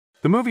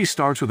The movie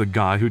starts with a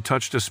guy who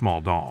touched a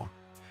small doll.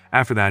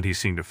 After that, he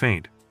seemed to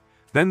faint.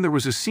 Then there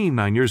was a scene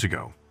 9 years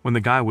ago, when the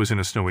guy was in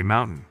a snowy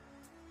mountain.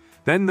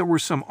 Then there were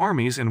some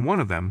armies and one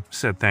of them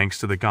said thanks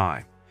to the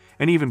guy,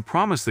 and even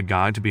promised the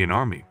guy to be an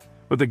army,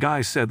 but the guy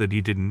said that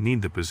he didn't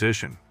need the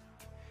position.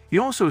 He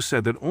also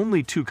said that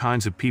only two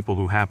kinds of people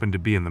who happened to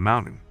be in the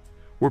mountain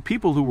were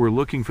people who were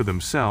looking for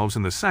themselves,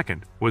 and the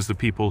second was the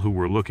people who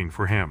were looking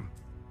for him.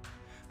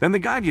 Then the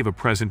guy gave a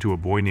present to a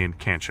boy named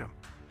Kancha,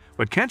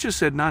 but Kancha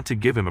said not to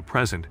give him a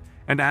present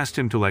and asked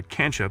him to let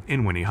Kancha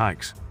in when he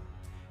hikes.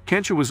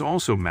 Kancha was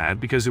also mad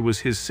because it was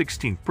his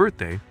 16th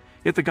birthday,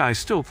 yet the guy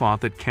still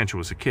thought that Kancha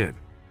was a kid.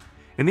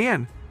 In the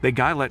end, the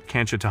guy let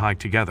Kancha to hike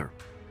together.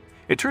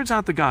 It turns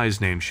out the guy is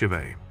named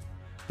Scifi.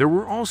 There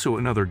were also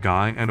another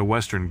guy and a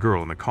Western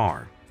girl in the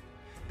car.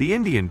 The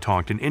Indian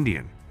talked in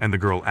Indian, and the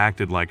girl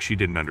acted like she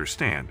didn't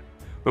understand,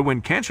 but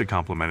when Kancha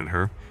complimented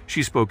her,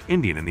 she spoke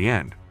Indian in the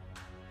end.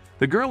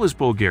 The girl is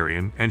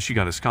Bulgarian, and she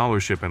got a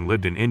scholarship and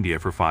lived in India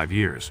for 5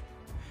 years.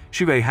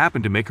 Scifi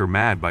happened to make her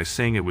mad by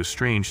saying it was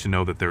strange to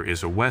know that there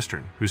is a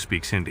Western who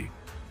speaks Hindi.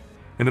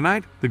 In the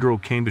night, the girl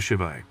came to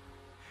Scifi.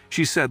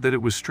 She said that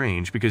it was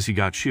strange because he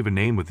got Shiva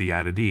name with the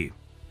added E.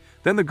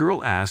 Then the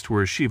girl asked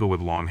where Shiva with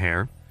long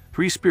hair,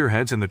 3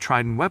 spearheads and the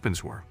trident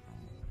weapons were.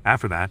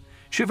 After that,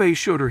 Scifi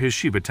showed her his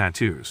Shiva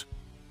tattoos.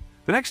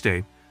 The next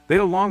day, they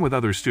along with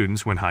other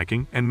students went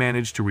hiking and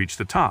managed to reach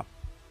the top.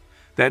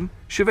 Then,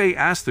 Scifi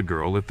asked the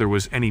girl if there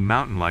was any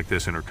mountain like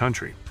this in her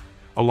country,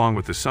 along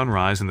with the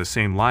sunrise and the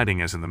same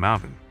lighting as in the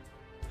mountain.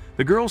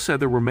 The girl said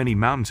there were many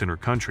mountains in her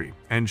country,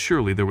 and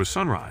surely there was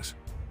sunrise,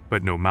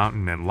 but no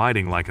mountain and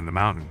lighting like in the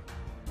mountain.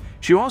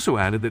 She also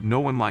added that no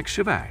one liked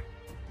Scifi.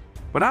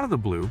 But out of the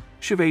blue,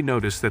 Scifi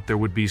noticed that there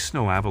would be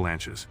snow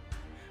avalanches.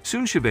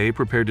 Soon Scifi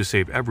prepared to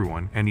save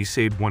everyone, and he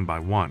saved one by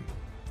one.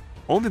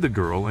 Only the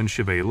girl and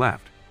Scifi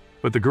left,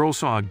 but the girl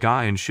saw a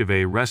guy and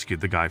Scifi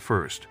rescued the guy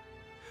first.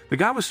 The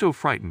guy was so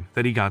frightened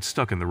that he got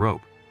stuck in the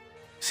rope.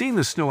 Seeing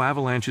the snow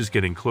avalanches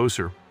getting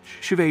closer,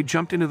 Scifi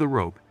jumped into the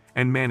rope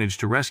and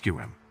managed to rescue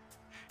him.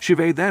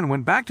 Scifi then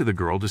went back to the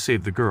girl to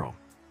save the girl.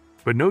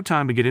 But no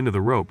time to get into the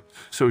rope,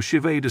 so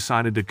Scifi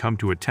decided to come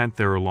to a tent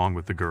there along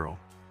with the girl.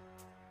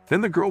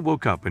 Then the girl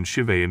woke up and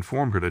Scifi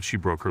informed her that she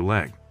broke her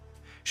leg.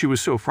 She was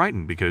so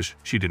frightened because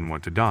she didn't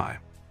want to die.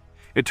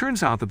 It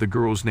turns out that the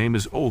girl's name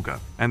is Olga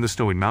and the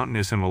snowy mountain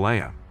is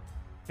Himalaya.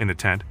 In the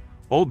tent,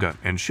 Olga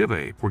and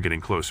Scifi were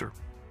getting closer.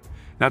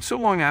 Not so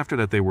long after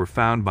that, they were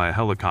found by a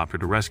helicopter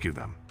to rescue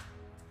them.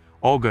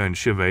 Olga and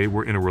Scifi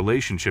were in a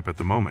relationship at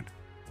the moment.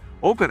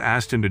 Olga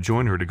asked him to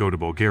join her to go to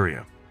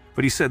Bulgaria,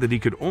 but he said that he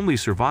could only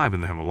survive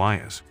in the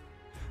Himalayas.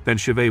 Then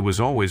Scifi was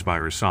always by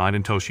her side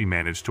until she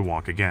managed to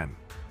walk again.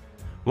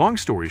 Long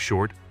story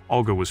short,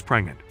 Olga was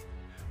pregnant.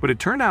 But it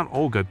turned out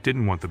Olga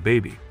didn't want the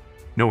baby.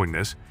 Knowing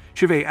this,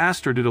 Scifi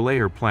asked her to delay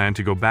her plan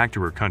to go back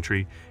to her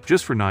country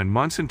just for 9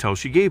 months until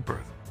she gave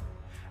birth.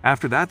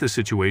 After that, the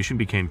situation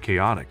became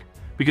chaotic,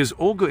 because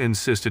Olga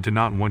insisted to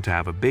not want to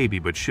have a baby,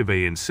 but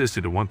Scifi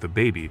insisted to want the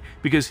baby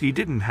because he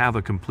didn't have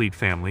a complete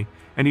family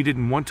and he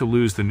didn't want to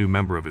lose the new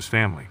member of his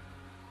family.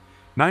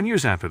 9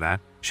 years after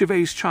that,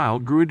 Scifi's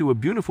child grew into a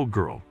beautiful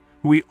girl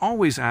who he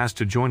always asked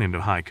to join him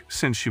to hike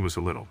since she was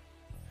a little.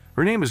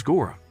 Her name is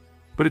Gora,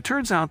 but it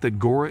turns out that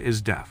Gora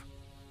is deaf.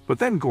 But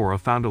then Gora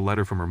found a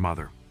letter from her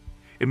mother.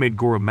 It made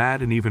Gora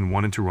mad and even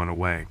wanted to run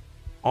away.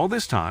 All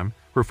this time,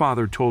 her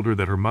father told her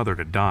that her mother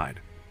had died.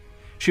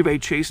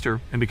 Scifi chased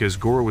her, and because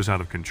Gora was out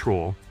of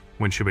control,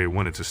 when Scifi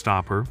wanted to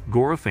stop her,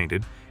 Gora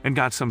fainted and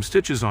got some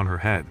stitches on her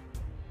head.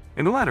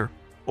 In the letter,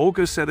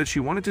 Olga said that she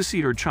wanted to see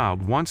her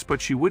child once,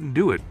 but she wouldn't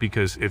do it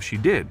because if she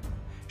did,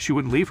 she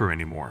wouldn't leave her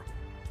anymore.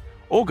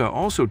 Olga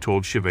also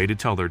told Scifi to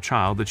tell their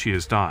child that she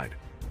has died.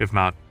 If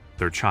not,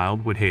 their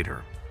child would hate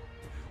her.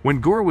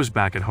 When Gora was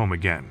back at home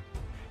again,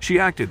 she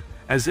acted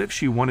as if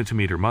she wanted to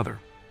meet her mother.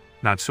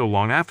 Not so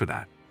long after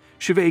that,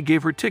 Scifi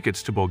gave her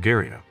tickets to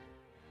Bulgaria.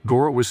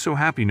 Gora was so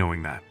happy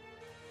knowing that.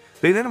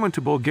 They then went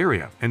to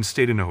Bulgaria and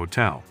stayed in a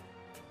hotel.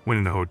 When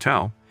in the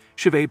hotel,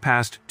 Scifi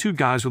passed 2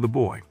 guys with a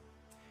boy.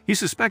 He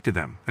suspected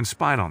them and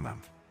spied on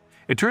them.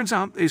 It turns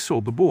out they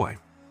sold the boy.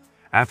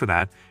 After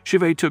that,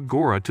 Scifi took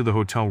Gora to the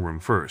hotel room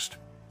first.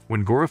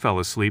 When Gora fell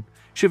asleep,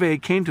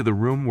 Scifi came to the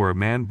room where a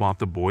man bought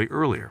the boy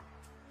earlier.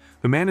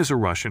 The man is a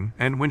Russian,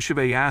 and when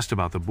Scifi asked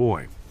about the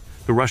boy,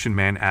 the Russian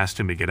man asked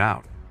him to get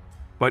out.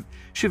 But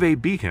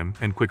Scifi beat him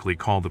and quickly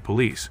called the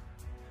police.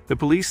 The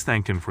police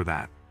thanked him for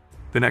that.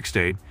 The next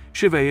day,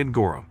 Scifi and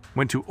Gora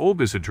went to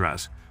Olga's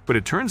address, but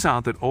it turns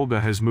out that Olga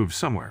has moved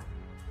somewhere.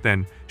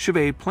 Then,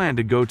 Scifi planned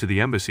to go to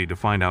the embassy to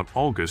find out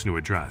Olga's new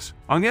address.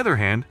 On the other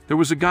hand, there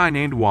was a guy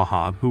named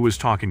Wahab who was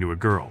talking to a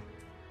girl.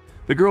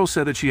 The girl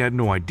said that she had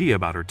no idea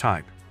about her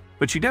type,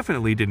 but she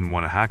definitely didn't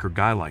want a hacker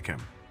guy like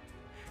him.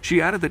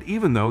 She added that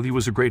even though he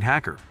was a great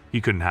hacker, he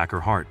couldn't hack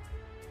her heart.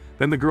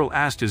 Then the girl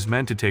asked his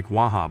men to take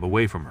Wahab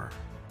away from her.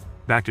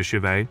 Back to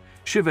Scifi,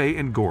 Scifi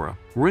and Gora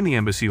were in the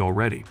embassy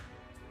already.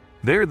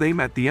 There they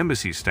met the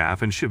embassy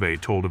staff and Scifi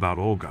told about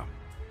Olga.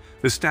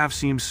 The staff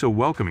seemed so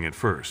welcoming at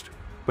first,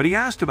 but he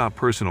asked about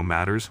personal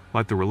matters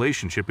like the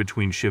relationship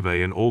between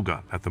Scifi and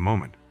Olga at the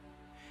moment.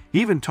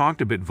 He even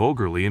talked a bit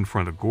vulgarly in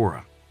front of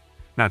Gora.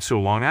 Not so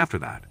long after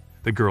that,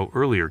 the girl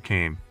earlier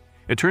came.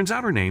 It turns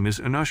out her name is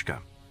Anushka.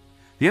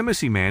 The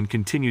embassy man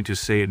continued to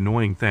say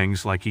annoying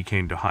things like he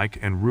came to hike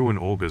and ruin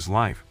Olga's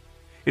life.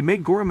 It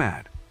made Gora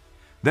mad.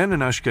 Then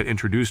Anushka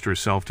introduced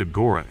herself to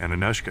Gora, and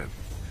Anushka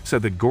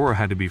said that Gora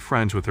had to be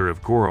friends with her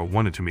if Gora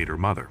wanted to meet her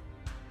mother.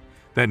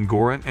 Then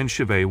Gora and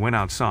Scifi went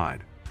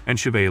outside, and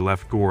Scifi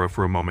left Gora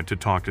for a moment to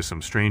talk to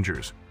some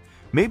strangers,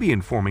 maybe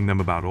informing them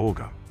about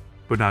Olga.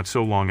 But not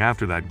so long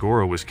after that,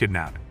 Gora was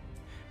kidnapped.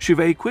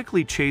 Scifi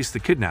quickly chased the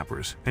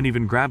kidnappers and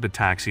even grabbed a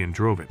taxi and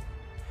drove it.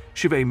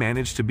 Scifi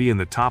managed to be in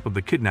the top of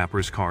the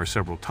kidnapper's car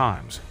several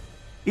times.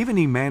 Even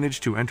he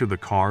managed to enter the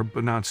car,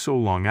 but not so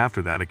long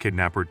after that a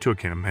kidnapper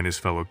took him and his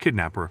fellow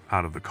kidnapper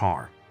out of the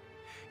car.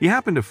 He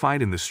happened to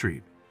fight in the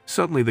street.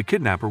 Suddenly the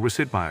kidnapper was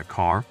hit by a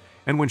car,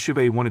 and when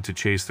Scifi wanted to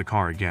chase the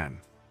car again,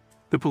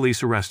 the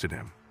police arrested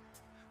him.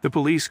 The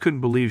police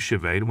couldn't believe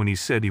Scifi when he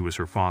said he was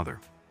her father.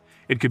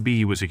 It could be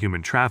he was a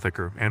human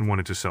trafficker and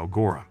wanted to sell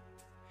Gora.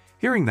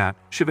 Hearing that,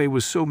 Scifi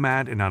was so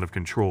mad and out of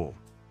control.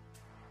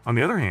 On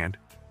the other hand,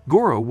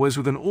 Gora was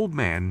with an old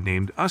man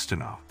named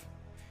Ustinov.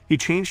 He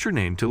changed her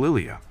name to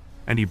Lilia,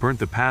 and he burnt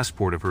the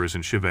passport of hers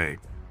in Scifi.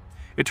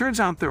 It turns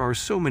out there are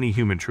so many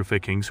human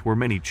traffickings where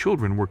many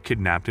children were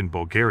kidnapped in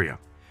Bulgaria,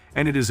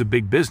 and it is a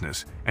big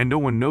business and no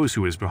one knows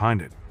who is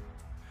behind it.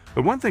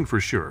 But one thing for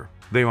sure,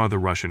 they are the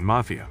Russian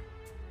mafia.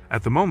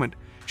 At the moment,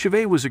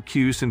 Scifi was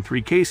accused in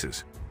 3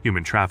 cases: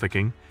 human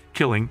trafficking,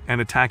 killing,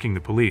 and attacking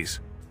the police.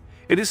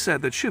 It is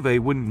said that Scifi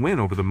wouldn't win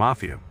over the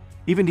mafia.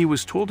 Even he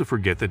was told to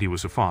forget that he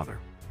was a father.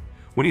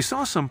 When he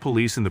saw some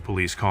police in the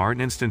police car,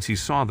 in instance he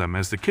saw them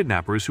as the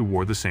kidnappers who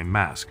wore the same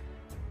mask.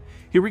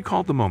 He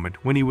recalled the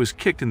moment when he was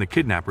kicked in the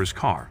kidnapper's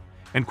car,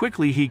 and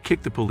quickly he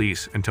kicked the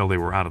police until they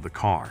were out of the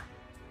car.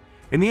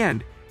 In the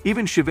end,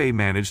 even Scifi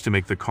managed to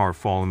make the car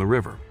fall in the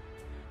river.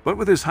 But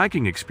with his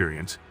hiking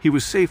experience, he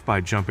was safe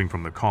by jumping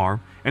from the car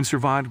and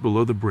survived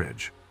below the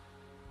bridge.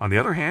 On the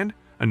other hand,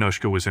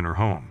 Anushka was in her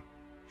home.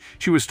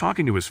 She was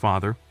talking to his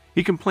father.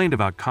 He complained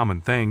about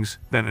common things.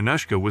 Then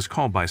Anushka was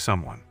called by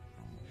someone.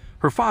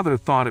 Her father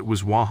thought it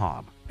was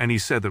Wahab, and he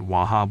said that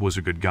Wahab was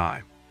a good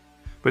guy.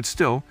 But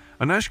still,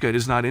 Anushka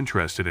is not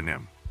interested in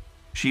him.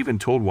 She even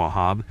told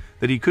Wahab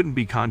that he couldn't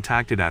be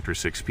contacted after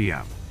 6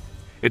 p.m.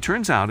 It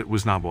turns out it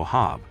was not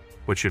Wahab,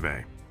 but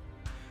Scifi.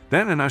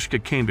 Then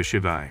Anushka came to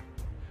Scifi.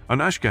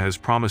 Anushka has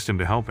promised him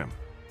to help him.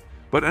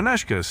 But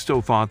Anushka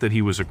still thought that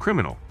he was a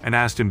criminal and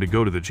asked him to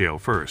go to the jail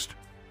first.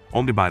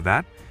 Only by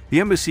that, the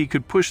embassy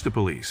could push the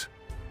police.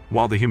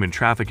 While the human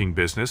trafficking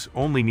business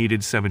only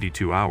needed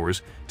 72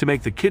 hours to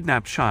make the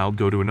kidnapped child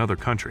go to another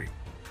country,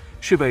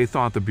 Scifi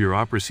thought the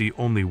bureaucracy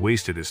only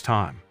wasted his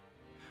time.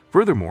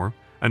 Furthermore,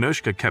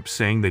 Anushka kept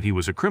saying that he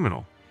was a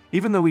criminal,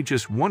 even though he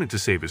just wanted to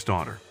save his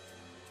daughter.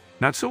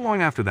 Not so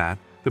long after that,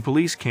 the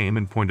police came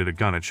and pointed a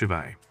gun at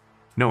Scifi.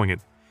 Knowing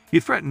it, he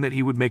threatened that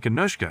he would make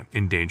Anushka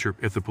in danger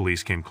if the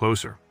police came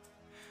closer.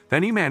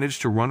 Then he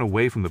managed to run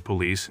away from the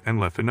police and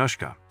left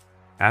Anushka.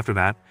 After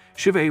that,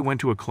 Scifi went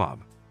to a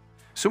club.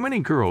 So many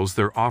girls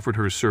there offered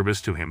her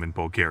service to him in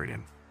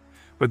Bulgarian.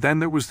 But then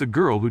there was the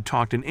girl who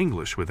talked in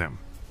English with him.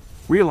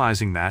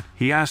 Realizing that,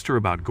 he asked her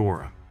about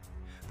Gora.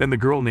 Then the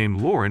girl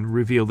named Lauren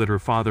revealed that her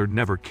father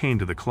never came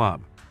to the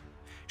club.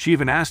 She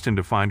even asked him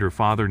to find her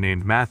father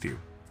named Matthew,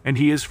 and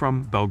he is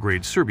from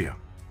Belgrade, Serbia.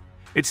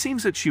 It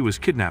seems that she was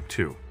kidnapped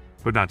too,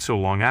 but not so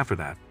long after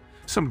that.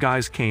 Some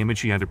guys came and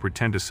she had to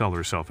pretend to sell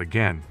herself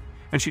again,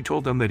 and she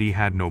told them that he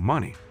had no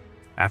money.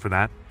 After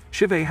that,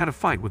 Scifi had a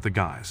fight with the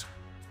guys.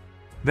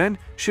 Then,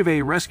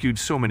 Scifi rescued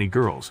so many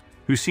girls,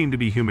 who seemed to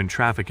be human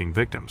trafficking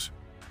victims.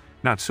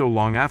 Not so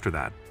long after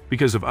that,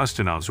 because of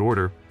Ustinov's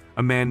order,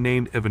 a man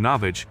named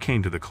Ivanovich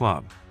came to the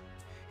club.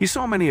 He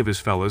saw many of his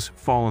fellas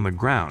fall on the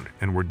ground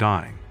and were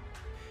dying.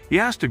 He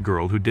asked a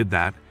girl who did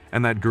that,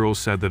 and that girl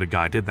said that a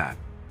guy did that.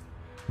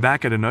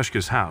 Back at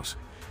Anushka's house,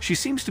 she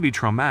seems to be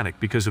traumatic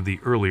because of the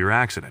earlier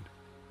accident.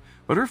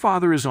 But her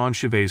father is on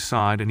Scifi's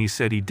side and he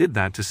said he did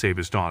that to save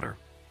his daughter.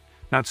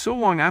 Not so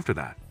long after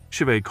that,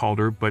 Scifi called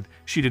her, but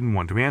she didn't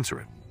want to answer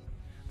it.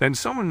 Then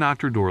someone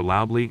knocked her door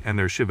loudly and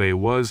there Scifi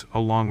was,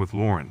 along with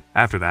Lauren.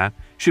 After that,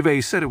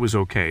 Scifi said it was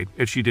okay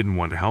if she didn't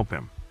want to help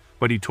him,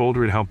 but he told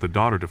her to help the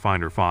daughter to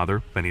find her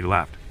father, then he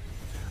left.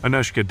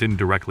 Anushka didn't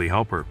directly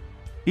help her.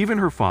 Even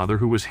her father,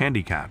 who was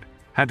handicapped,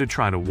 had to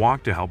try to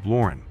walk to help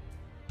Lauren.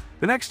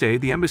 The next day,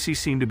 the embassy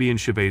seemed to be on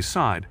Scifi's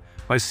side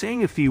by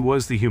saying if he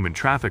was the human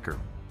trafficker.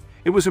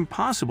 It was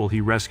impossible.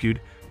 He rescued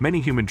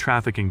many human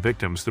trafficking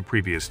victims the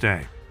previous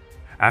day.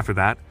 After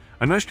that,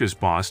 Anushka's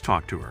boss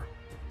talked to her.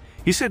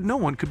 He said no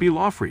one could be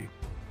law-free,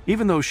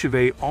 even though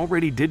Scifi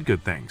already did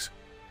good things.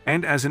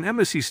 And as an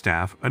embassy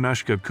staff,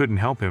 Anushka couldn't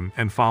help him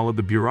and followed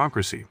the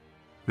bureaucracy.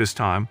 This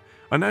time,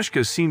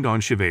 Anushka seemed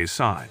on Scifi's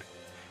side.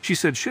 She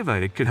said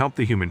Scifi could help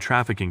the human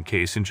trafficking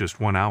case in just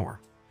 1 hour,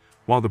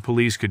 while the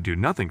police could do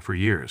nothing for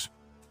years.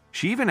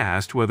 She even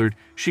asked whether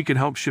she could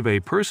help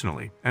Scifi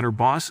personally, and her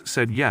boss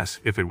said yes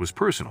if it was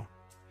personal.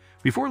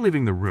 Before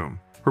leaving the room,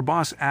 her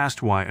boss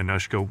asked why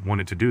Anushka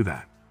wanted to do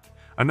that.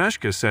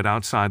 Anushka said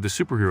outside the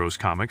superheroes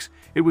comics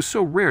it was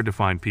so rare to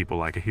find people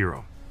like a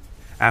hero.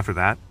 After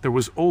that, there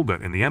was Olga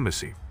in the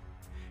embassy.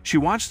 She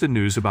watched the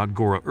news about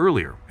Gora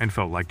earlier and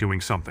felt like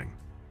doing something.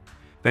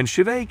 Then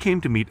Scifi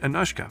came to meet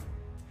Anushka.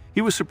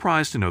 He was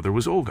surprised to know there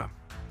was Olga.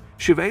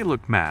 Scifi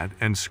looked mad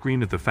and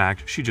screamed at the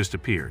fact she just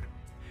appeared.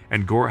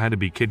 And Gora had to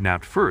be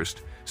kidnapped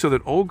first so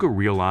that Olga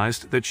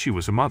realized that she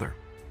was a mother.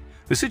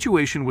 The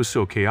situation was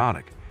so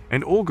chaotic,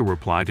 and Olga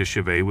replied to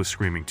Scifi with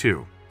screaming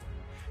too.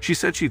 She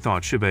said she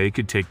thought Scifi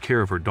could take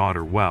care of her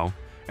daughter well,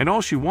 and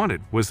all she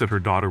wanted was that her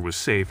daughter was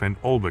safe and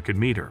Olga could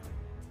meet her.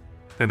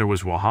 Then there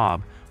was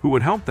Wahab, who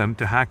would help them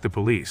to hack the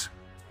police.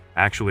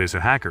 Actually, as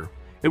a hacker,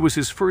 it was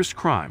his first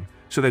crime,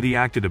 so that he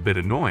acted a bit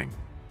annoying,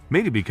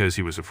 maybe because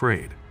he was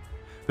afraid.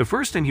 The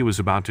first thing he was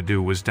about to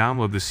do was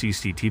download the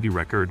CCTV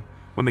record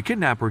when the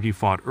kidnapper he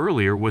fought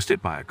earlier was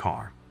hit by a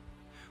car.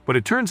 But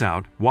it turns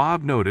out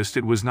Wahab noticed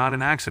it was not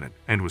an accident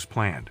and was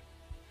planned.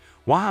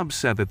 Wahab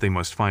said that they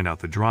must find out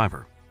the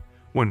driver.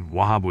 When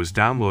Wahab was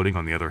downloading,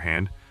 on the other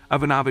hand,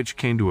 Ivanovich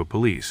came to a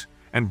police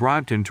and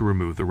bribed him to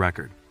remove the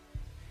record.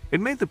 It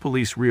made the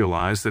police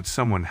realize that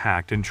someone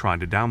hacked and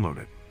tried to download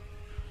it.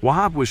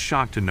 Wahab was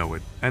shocked to know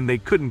it, and they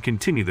couldn't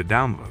continue the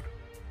download.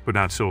 But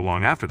not so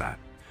long after that,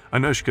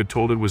 Anushka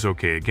told it was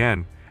okay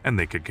again, and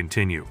they could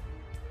continue.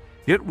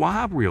 Yet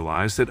Wahab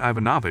realized that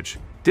Ivanovich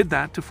did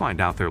that to find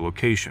out their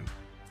location.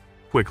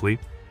 Quickly,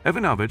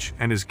 Ivanovich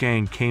and his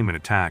gang came and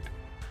attacked.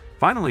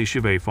 Finally,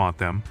 Scifi fought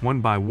them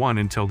one by one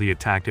until he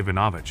attacked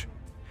Ivanovich.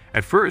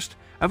 At first,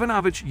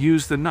 Ivanovich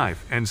used the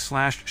knife and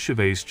slashed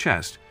Scifi's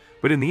chest,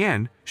 but in the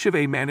end,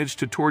 Scifi managed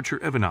to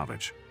torture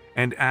Ivanovich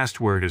and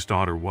asked where his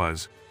daughter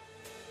was.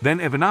 Then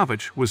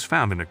Ivanovich was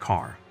found in a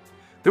car.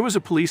 There was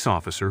a police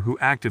officer who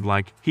acted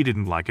like he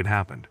didn't like it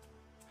happened.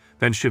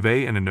 Then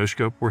Scifi and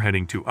Anushka were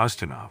heading to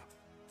Ustinov,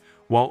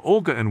 while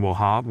Olga and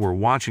Wahab were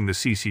watching the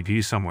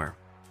CCTV somewhere.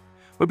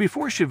 But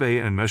before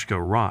Scifi and Anushka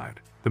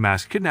arrived, the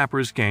masked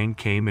kidnappers gang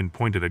came and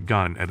pointed a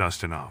gun at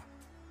Ustinov.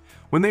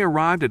 When they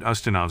arrived at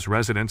Ustinov's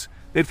residence,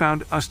 they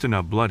found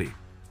Ustinov bloody.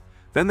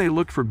 Then they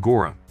looked for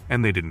Gora,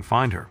 and they didn't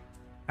find her.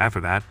 After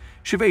that,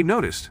 Scifi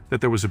noticed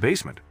that there was a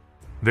basement.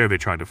 There they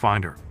tried to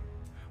find her.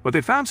 But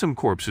they found some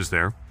corpses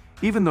there,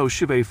 even though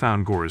Scifi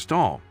found Gora's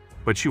doll,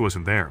 but she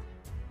wasn't there.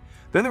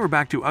 Then they were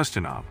back to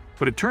Ustinov,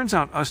 but it turns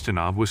out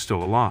Ustinov was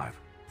still alive.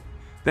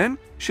 Then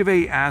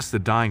Scifi asked the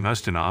dying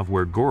Ustinov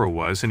where Gora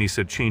was, and he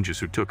said changes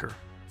who took her.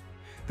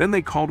 Then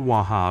they called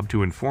Wahab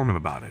to inform him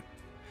about it.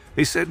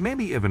 They said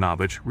maybe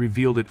Ivanovich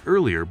revealed it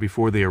earlier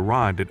before they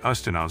arrived at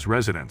Ustinov's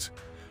residence,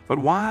 but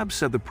Wahab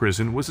said the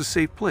prison was a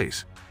safe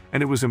place,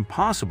 and it was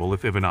impossible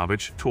if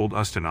Ivanovich told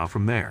Ustinov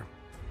from there.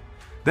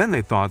 Then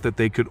they thought that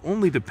they could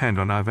only depend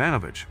on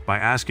Ivanovich by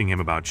asking him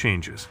about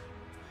changes.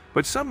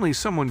 But suddenly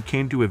someone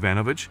came to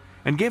Ivanovich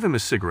and gave him a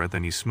cigarette,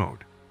 and he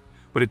smoked.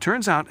 But it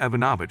turns out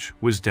Ivanovich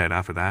was dead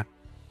after that.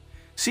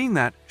 Seeing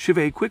that,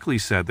 Scifi quickly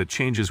said that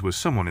changes was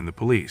someone in the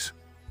police.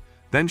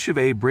 Then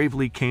Scifi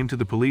bravely came to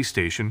the police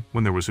station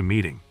when there was a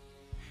meeting.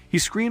 He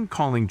screamed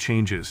calling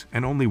changes,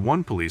 and only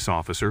one police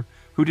officer,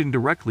 who didn't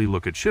directly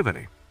look at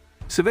Scifi.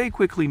 Scifi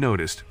quickly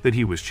noticed that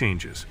he was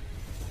changes.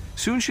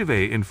 Soon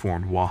Scifi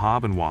informed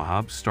Wahab, and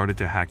Wahab started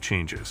to hack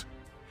changes.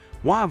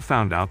 Wahab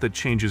found out that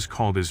changes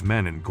called his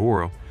men and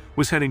Gora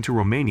was heading to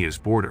Romania's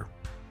border.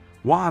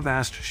 Wahab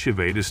asked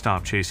Scifi to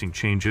stop chasing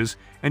changes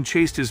and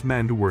chased his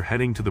men who were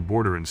heading to the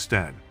border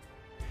instead.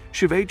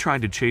 Scifi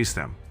tried to chase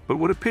them, but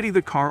what a pity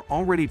the car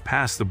already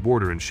passed the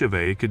border and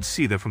Scifi could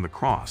see that from the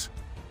cross.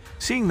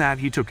 Seeing that,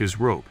 he took his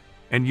rope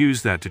and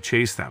used that to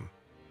chase them.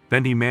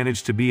 Then he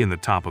managed to be in the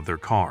top of their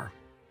car.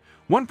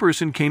 One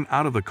person came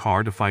out of the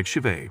car to fight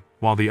Scifi,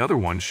 while the other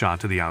one shot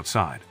to the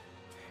outside.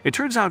 It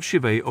turns out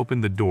Scifi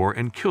opened the door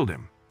and killed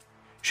him.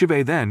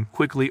 Scifi then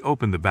quickly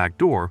opened the back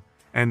door,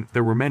 and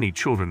there were many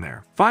children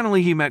there.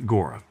 Finally, he met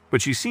Gora,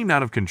 but she seemed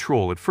out of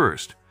control at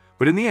first,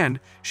 but in the end,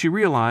 she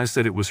realized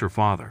that it was her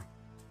father.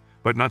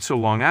 But not so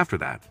long after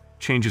that,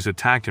 changes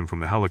attacked him from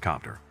the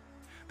helicopter.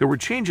 There were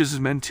changes as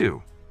men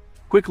too.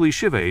 Quickly,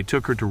 Scifi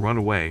took her to run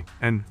away,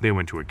 and they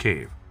went to a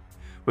cave.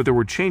 But there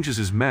were changes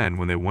as men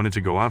when they wanted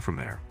to go out from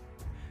there.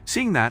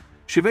 Seeing that,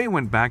 Scifi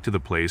went back to the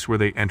place where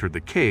they entered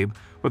the cave,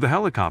 but the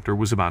helicopter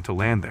was about to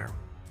land there.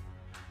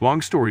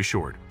 Long story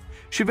short,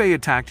 Scifi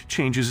attacked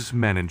changes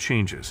men and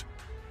changes.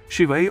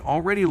 Scifi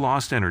already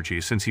lost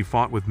energy since he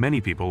fought with many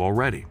people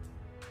already,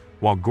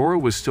 while Gora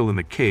was still in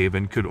the cave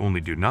and could only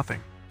do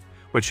nothing.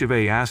 But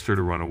Scifi asked her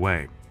to run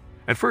away.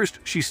 At first,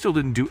 she still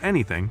didn't do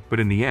anything, but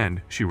in the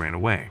end, she ran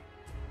away.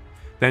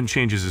 Then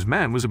Changes'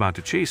 men was about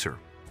to chase her,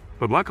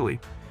 but luckily,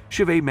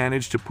 Scifi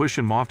managed to push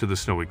him off to the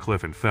snowy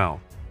cliff and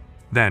fell.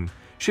 Then,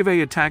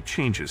 Scifi attacked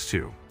Changes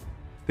too.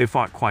 They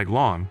fought quite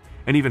long,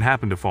 and even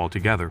happened to fall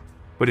together,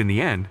 but in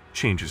the end,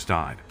 Changes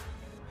died.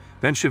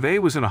 Then Scifi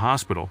was in a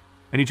hospital,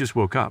 and he just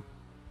woke up.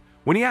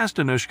 When he asked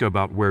Anushka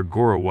about where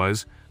Gora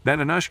was, then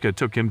Anushka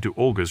took him to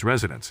Olga's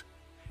residence.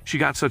 She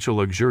got such a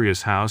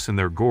luxurious house, and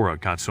their Gora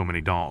got so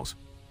many dolls.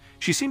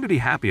 She seemed to be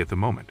happy at the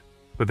moment,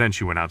 but then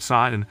she went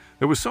outside, and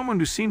there was someone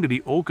who seemed to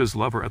be Olga's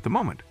lover at the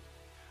moment.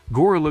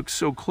 Gora looked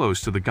so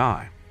close to the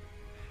guy.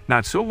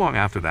 Not so long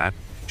after that,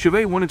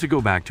 Scifi wanted to go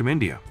back to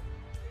India.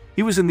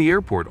 He was in the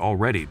airport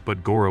already,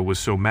 but Gora was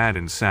so mad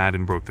and sad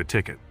and broke the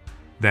ticket.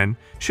 Then,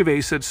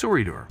 Scifi said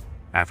sorry to her.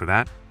 After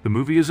that, the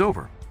movie is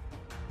over.